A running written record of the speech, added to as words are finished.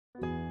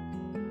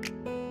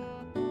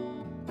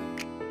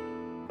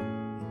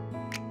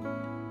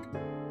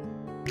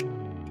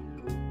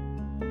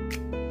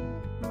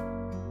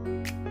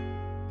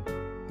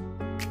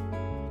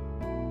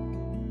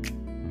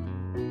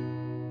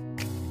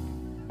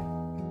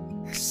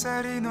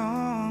햇살이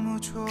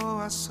너무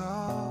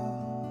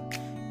좋았어.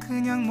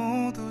 그냥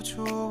모두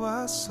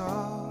좋았어.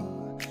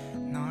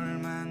 널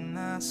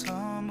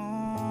만나서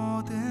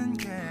모든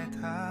게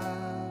다.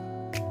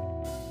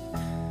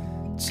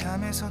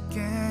 잠에서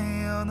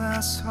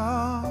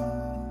깨어나서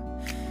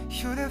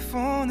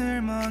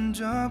휴대폰을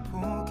먼저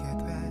보게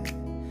돼.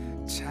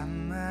 참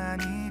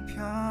많이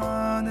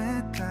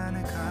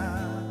변했다는가.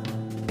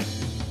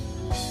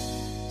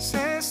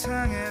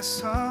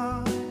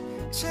 세상에서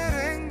제일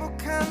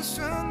행복한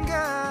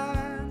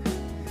순간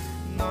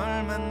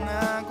널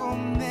만나고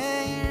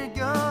매일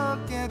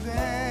겪게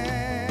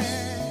돼.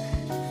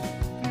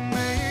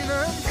 매일은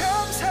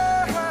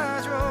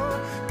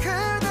감사하죠.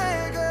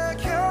 그대가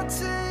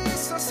곁에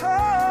있어서.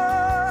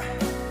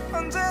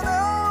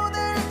 언제나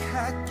오늘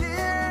갓길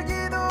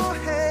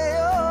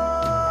기도해요.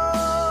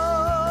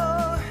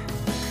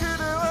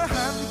 그대와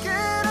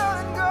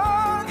함께라는 건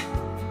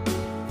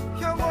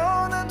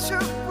영원한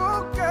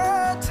축복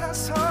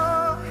같아서.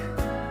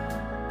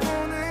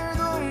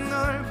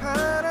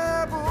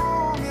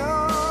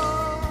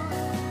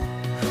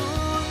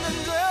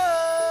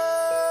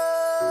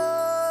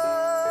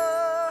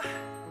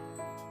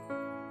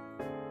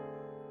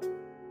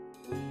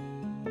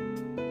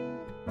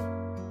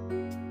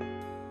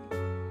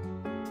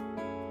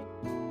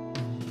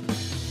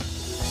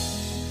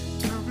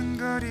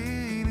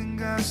 두근거리는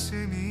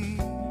가슴이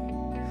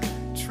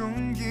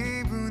좋은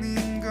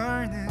기분인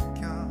걸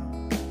느껴.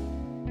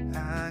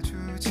 아주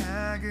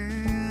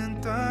작은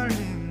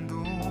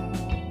떨림도.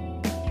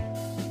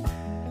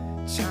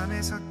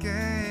 잠에서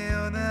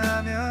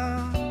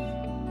깨어나면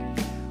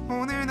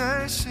오늘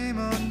날씨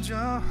먼저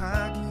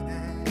확인해.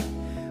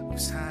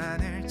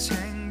 우산을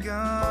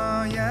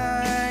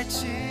챙겨야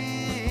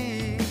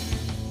할지.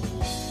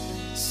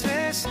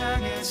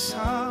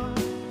 세상에서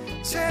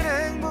제일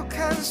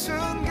행복한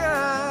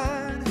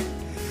순간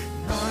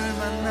널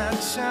만나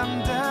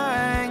참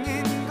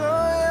다행인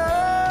거야.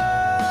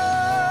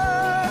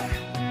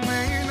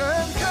 매일은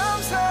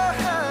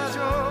감사하죠.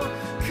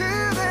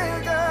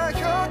 그대가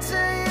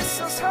곁에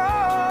있어서.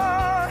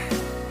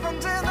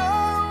 언제나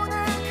오늘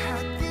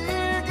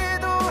갓길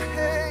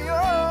기도해요.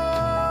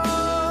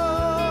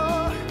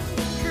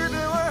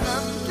 그대와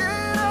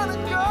함께라는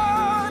건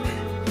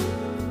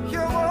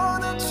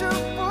영원한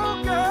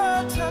축복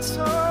같아서.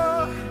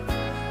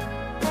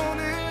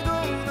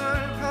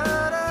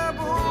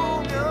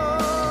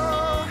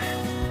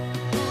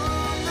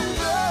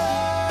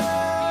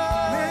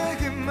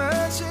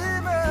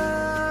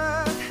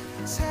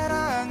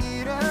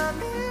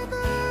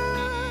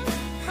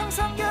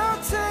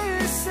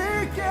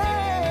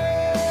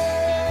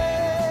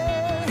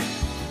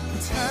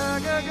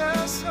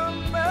 다가가서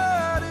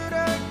말을 할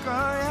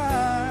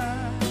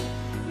거야.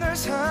 널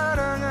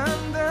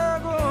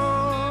사랑한다고.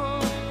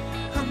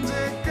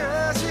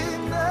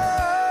 언제까지나.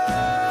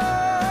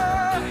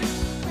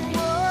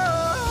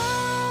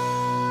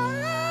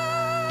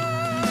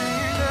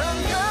 매일은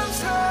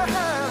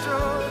감사하죠.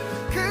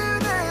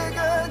 그대가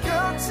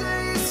곁에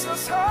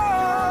있어서.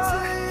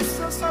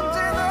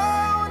 언제나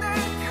오늘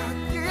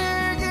갓길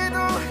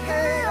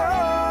기도해요.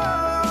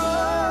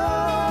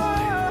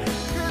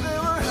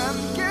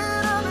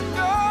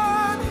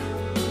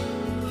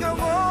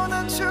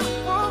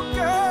 축복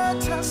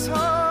같아서.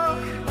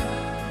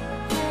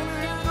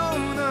 오늘도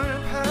널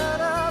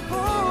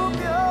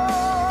바라보며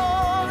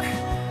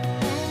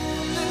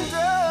웃는다.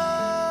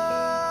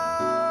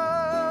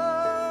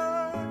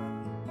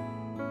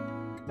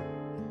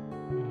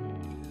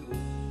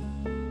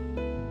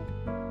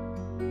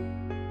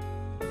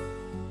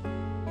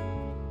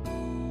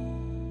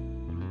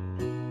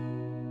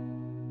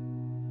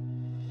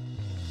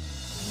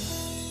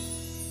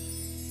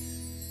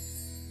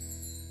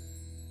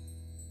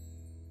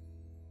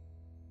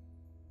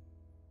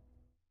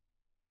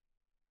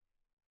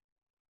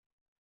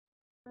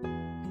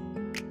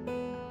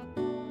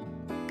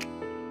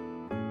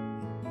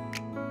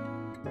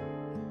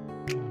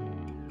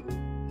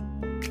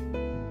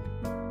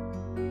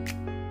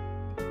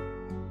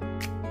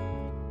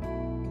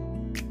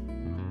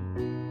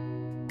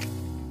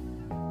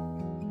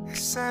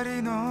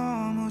 햇살이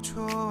너무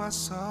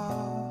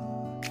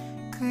좋았어.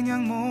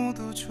 그냥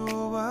모두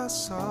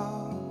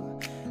좋았어.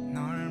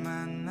 널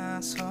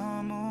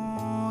만나서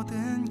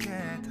모든 게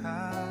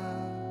다.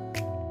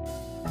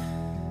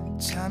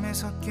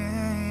 잠에서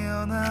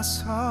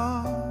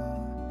깨어나서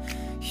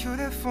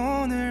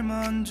휴대폰을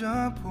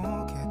먼저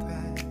보게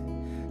돼.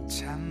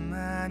 참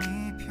많이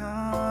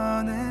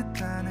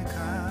변했다는가.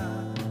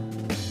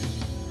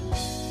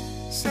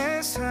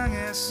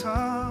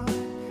 세상에서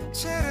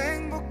제일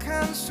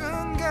행복한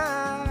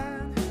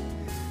순간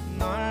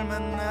널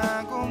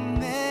만나고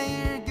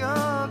매일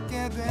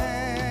겪게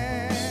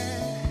돼.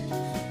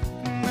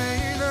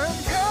 매일은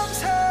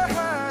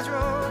감사하죠.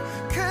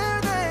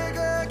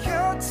 그대가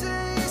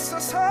곁에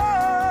있어서.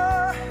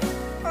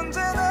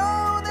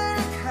 언제나 오늘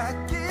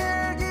갓길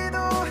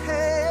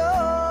기도해요.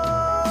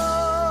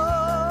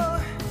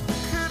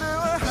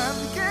 그대와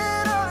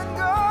함께라는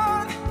건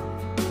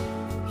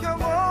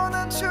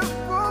영원한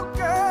축복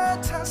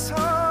같아서.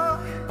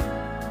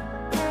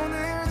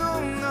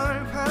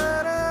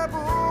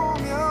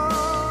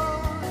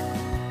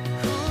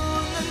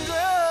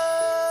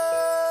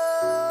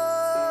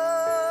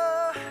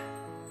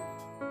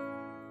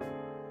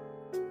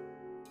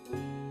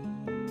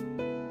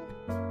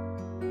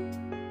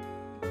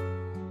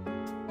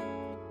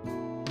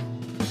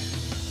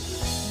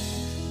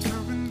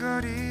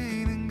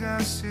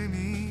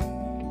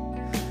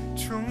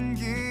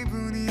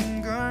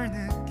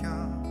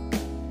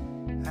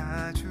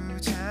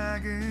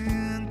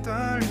 작은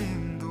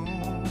떨림도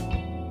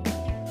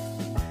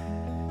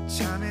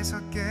잠에서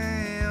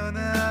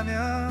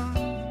깨어나면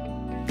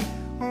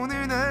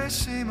오늘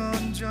날씨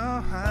먼저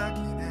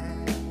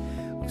확인해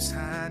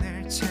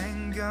우산을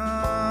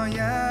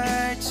챙겨야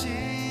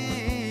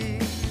할지.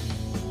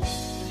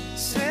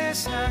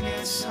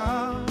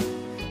 세상에서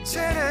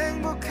제일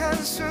행복한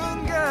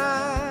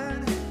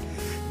순간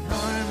널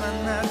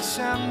만나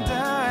참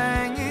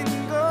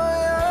다행인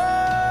거야.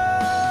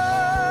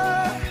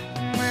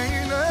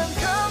 매일 난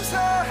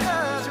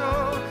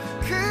감사하죠.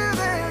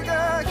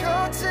 그대가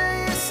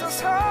곁에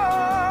있어서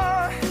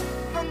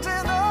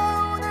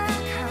언제나 오늘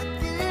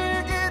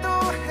갓길기도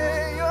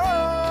해요.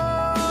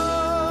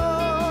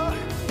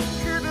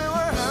 그대와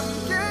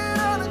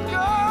함께라는 건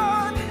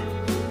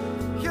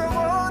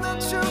영원한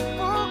축복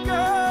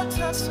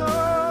같아서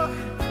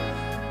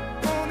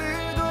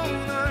오늘도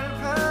널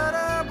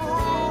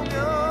바라보며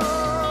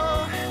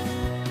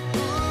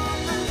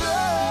웃는다.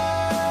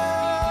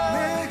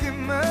 내게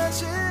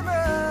마지막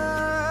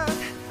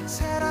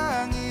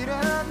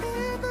사랑이라면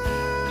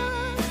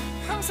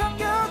항상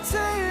곁에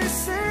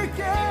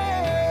있을게.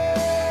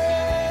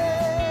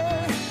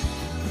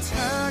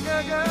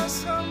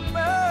 다가가서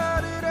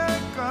말을 할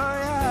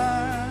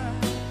거야.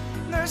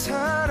 널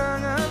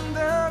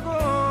사랑한다고.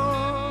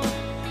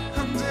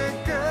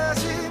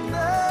 언제까지나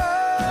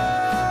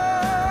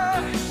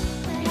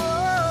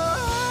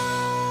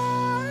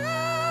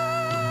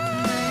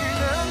매일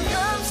난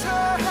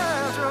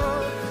감사하죠.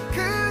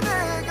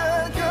 그대가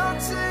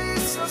곁에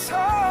있어서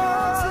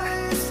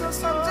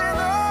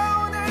언제나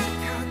오늘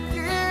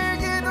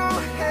곁길기도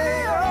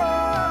해요.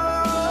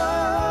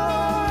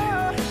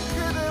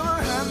 그대와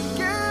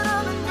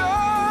함께라는 건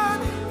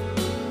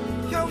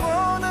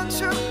영원한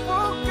축복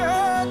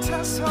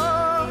같아서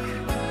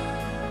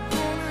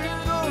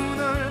오늘도 널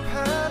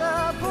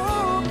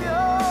바라보며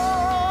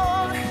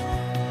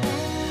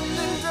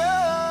웃는다.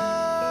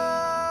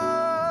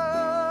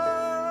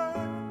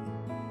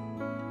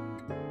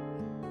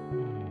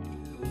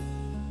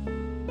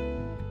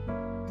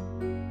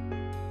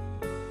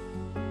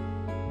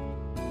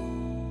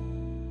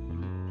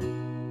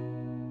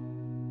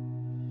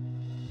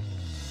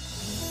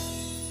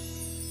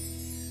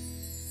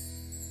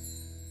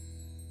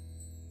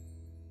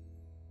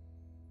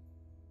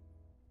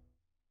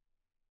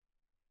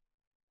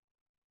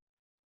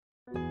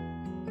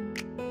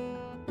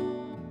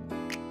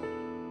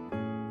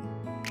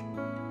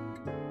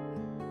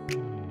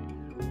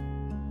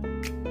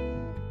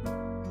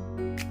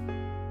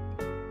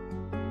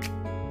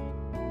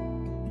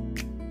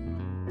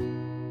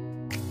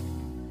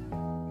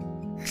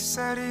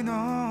 햇살이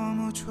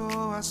너무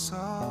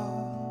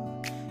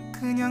좋았어.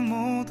 그냥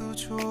모두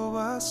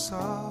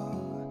좋았어.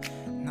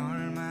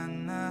 널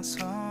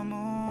만나서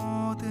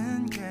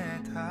모든 게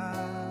다.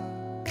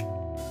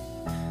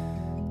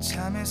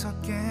 잠에서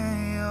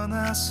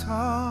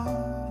깨어나서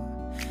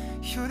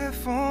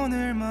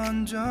휴대폰을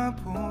먼저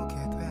보게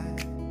돼.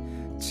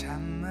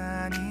 참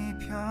많이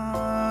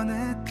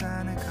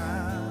변했다는가.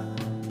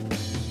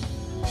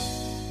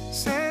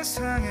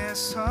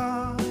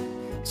 세상에서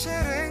제일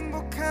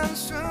행복한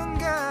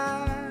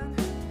순간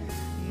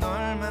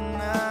널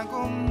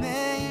만나고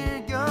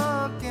매일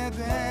겪게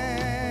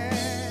돼.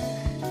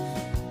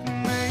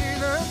 매일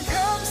난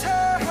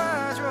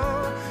감사하죠.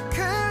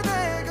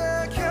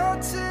 그대가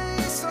곁에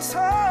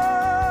있어서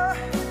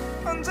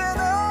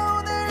언제나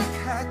오늘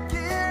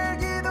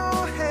갓길기도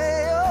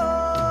해요.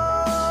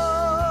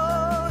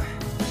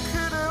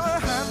 그대와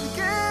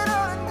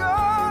함께라는 건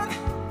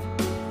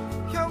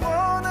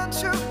영원한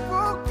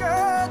축복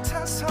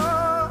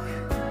같아서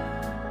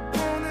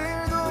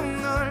오늘도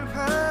널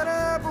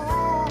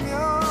바라보며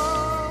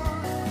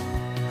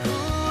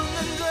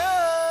웃는다.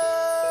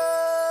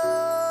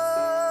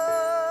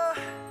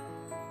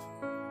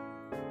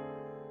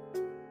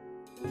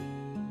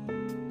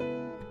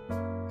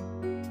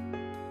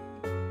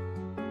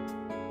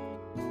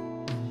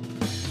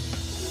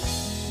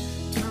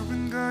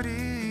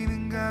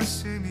 두근거리는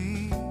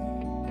가슴이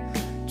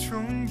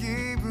좋은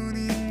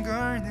기분인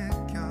걸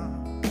느껴.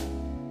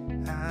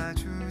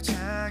 아주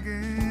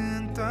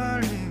작은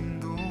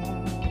떨림도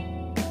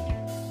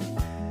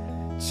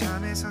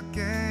잠에서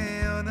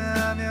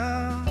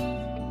깨어나면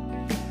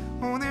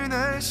오늘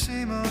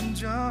날씨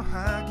먼저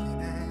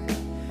확인해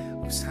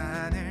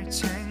우산을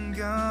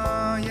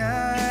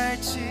챙겨야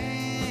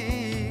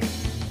할지.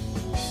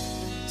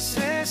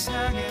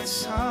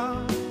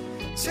 세상에서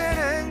제일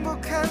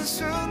행복한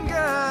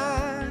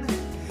순간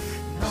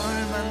널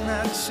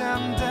만나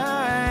참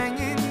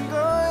다행인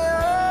거야.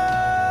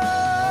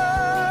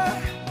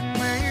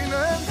 매일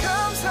난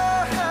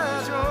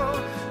감사하죠.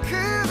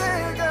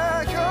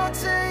 그대가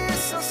곁에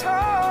있어서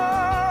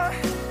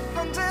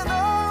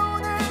언제나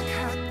오늘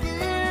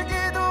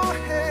갓길기도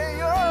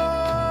해요.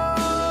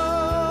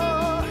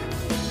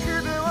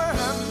 그대와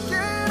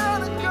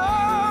함께라는 건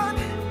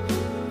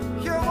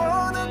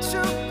영원한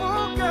축복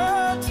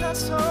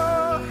같아서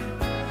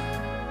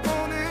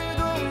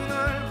오늘도 널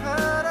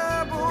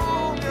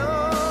바라보며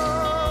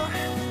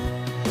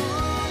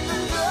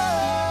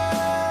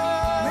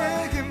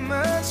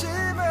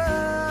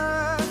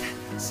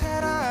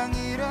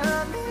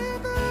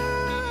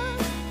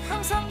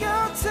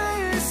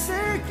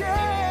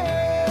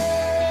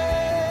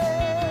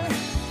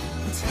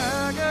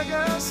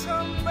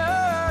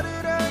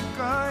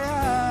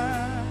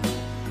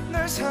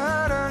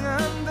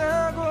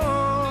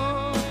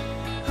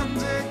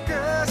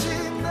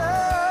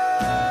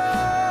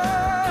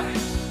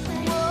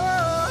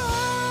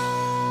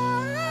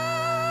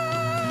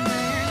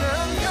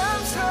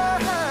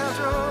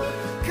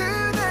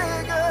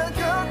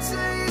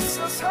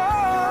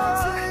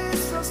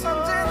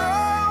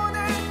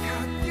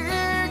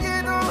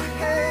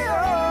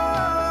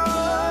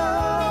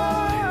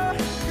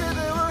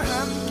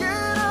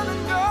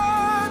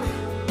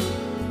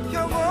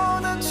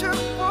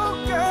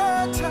축복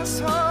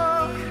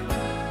같아서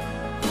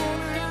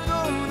오늘도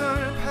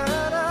널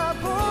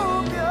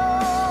바라보며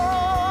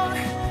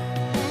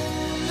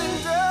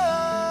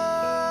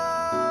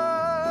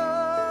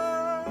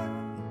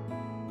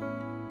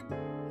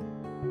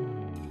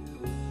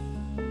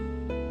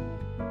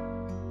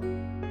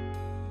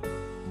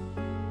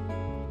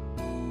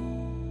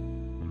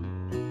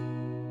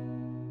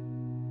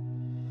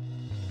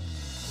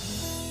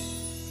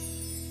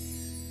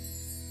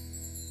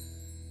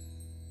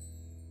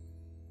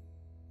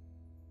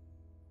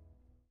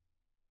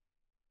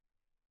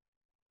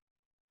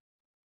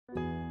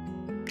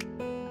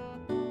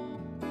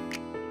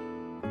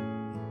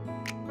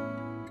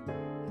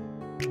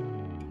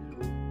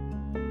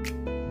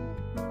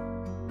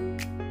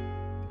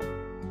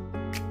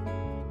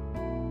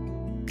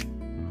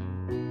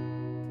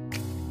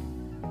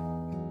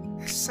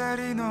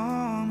햇살이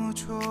너무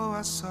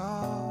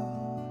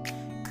좋았어.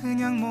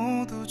 그냥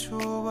모두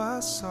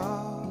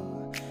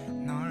좋았어.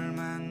 널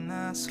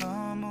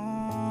만나서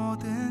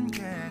모든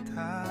게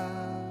다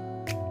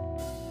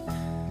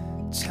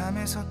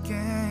잠에서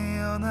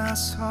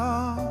깨어나서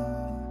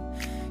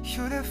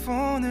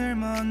휴대폰을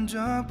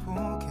먼저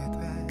보게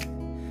돼.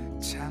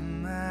 참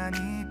많이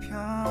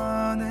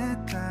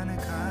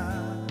변했다는가.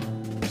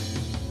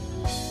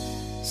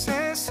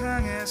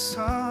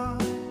 세상에서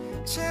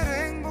제일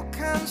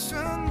행복한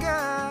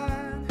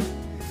순간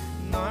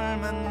널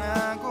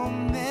만나고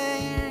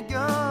매일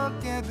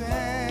겪게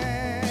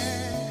돼.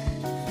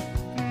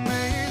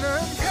 매일은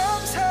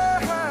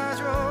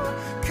감사하죠.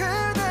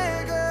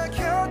 그대가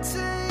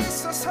곁에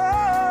있어서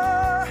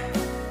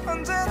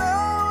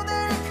언제나 오늘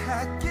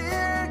같길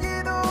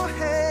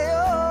기도해요.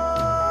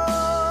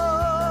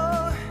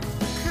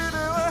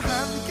 그대와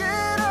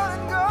함께라는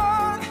건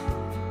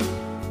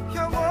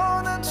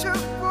영원한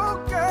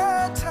축복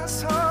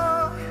같아서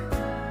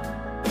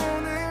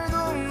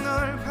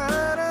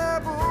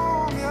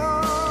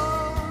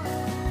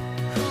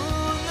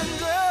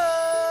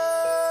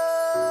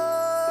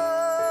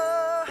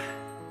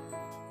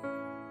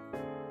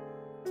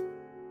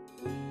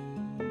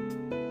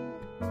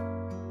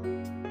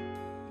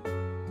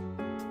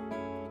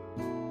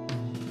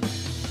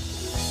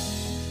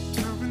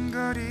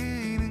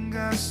두근거리는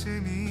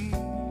가슴이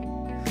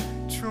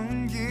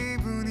좋은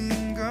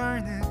기분인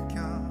걸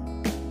느껴.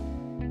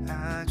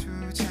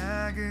 아주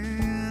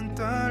작은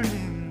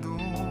떨림도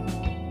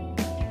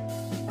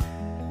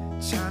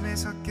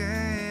잠에서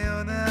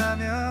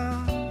깨어나면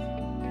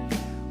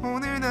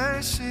오늘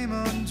날씨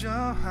먼저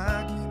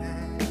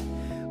확인해.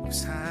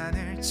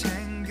 우산을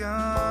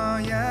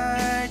챙겨야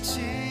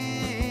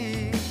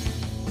할지.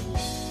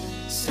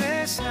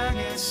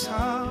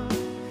 세상에서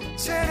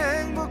제일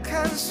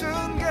행복한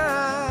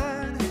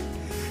순간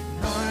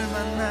널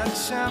만나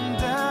참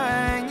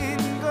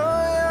다행인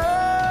거야.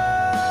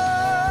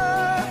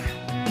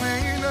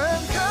 매일은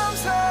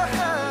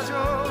감사하죠.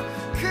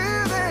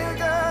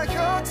 그대가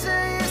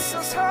곁에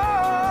있어서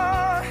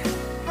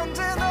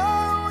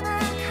언제나 오늘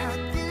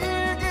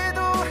같길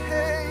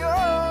기도해요.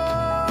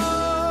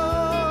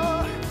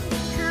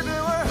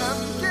 그대와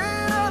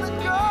함께라는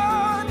건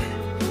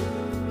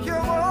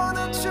영원한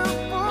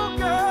축복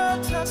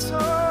같아서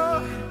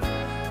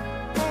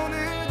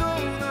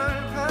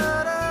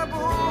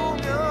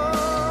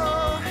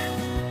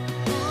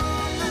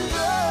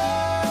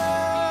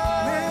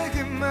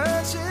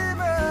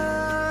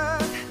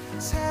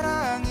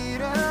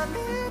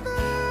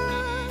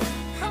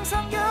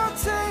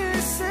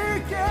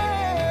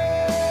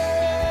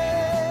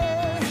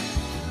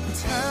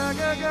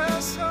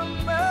다가가서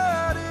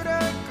말을 할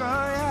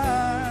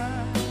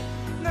거야.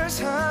 널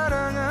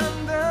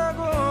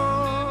사랑한다고.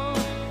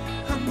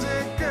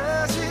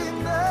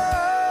 언제까지나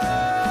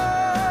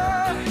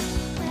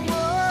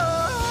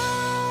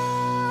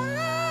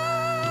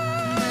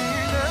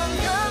매일은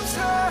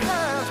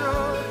감사하죠.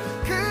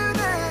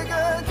 그대가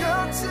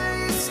곁에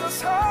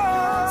있어서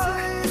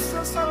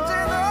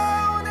언제나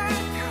오늘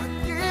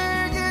곁길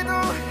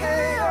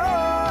기도해요.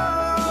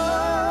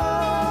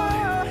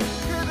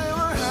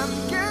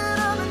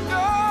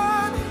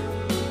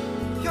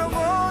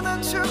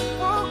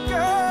 축복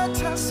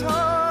같아서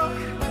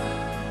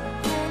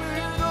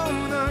오늘도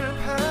널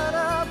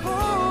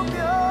바라보며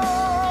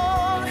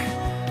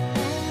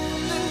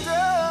웃는다.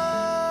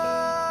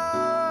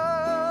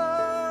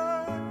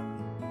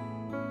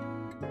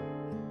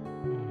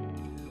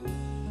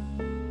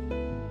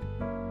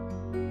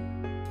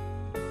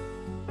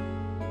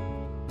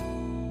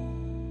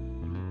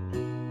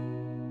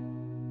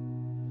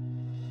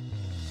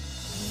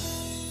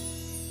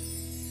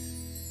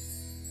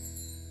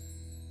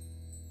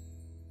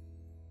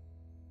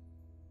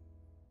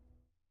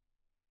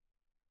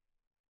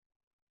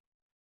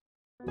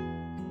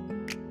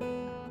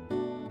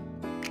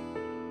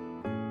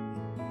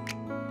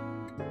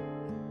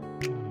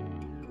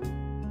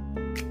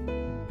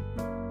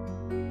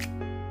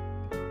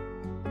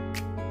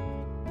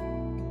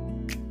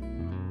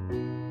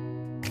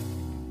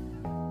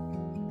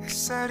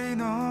 햇살이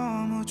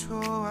너무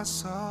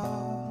좋았어.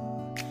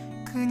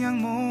 그냥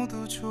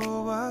모두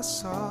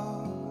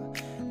좋았어.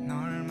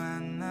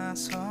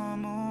 나서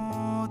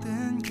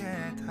모든 게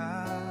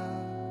다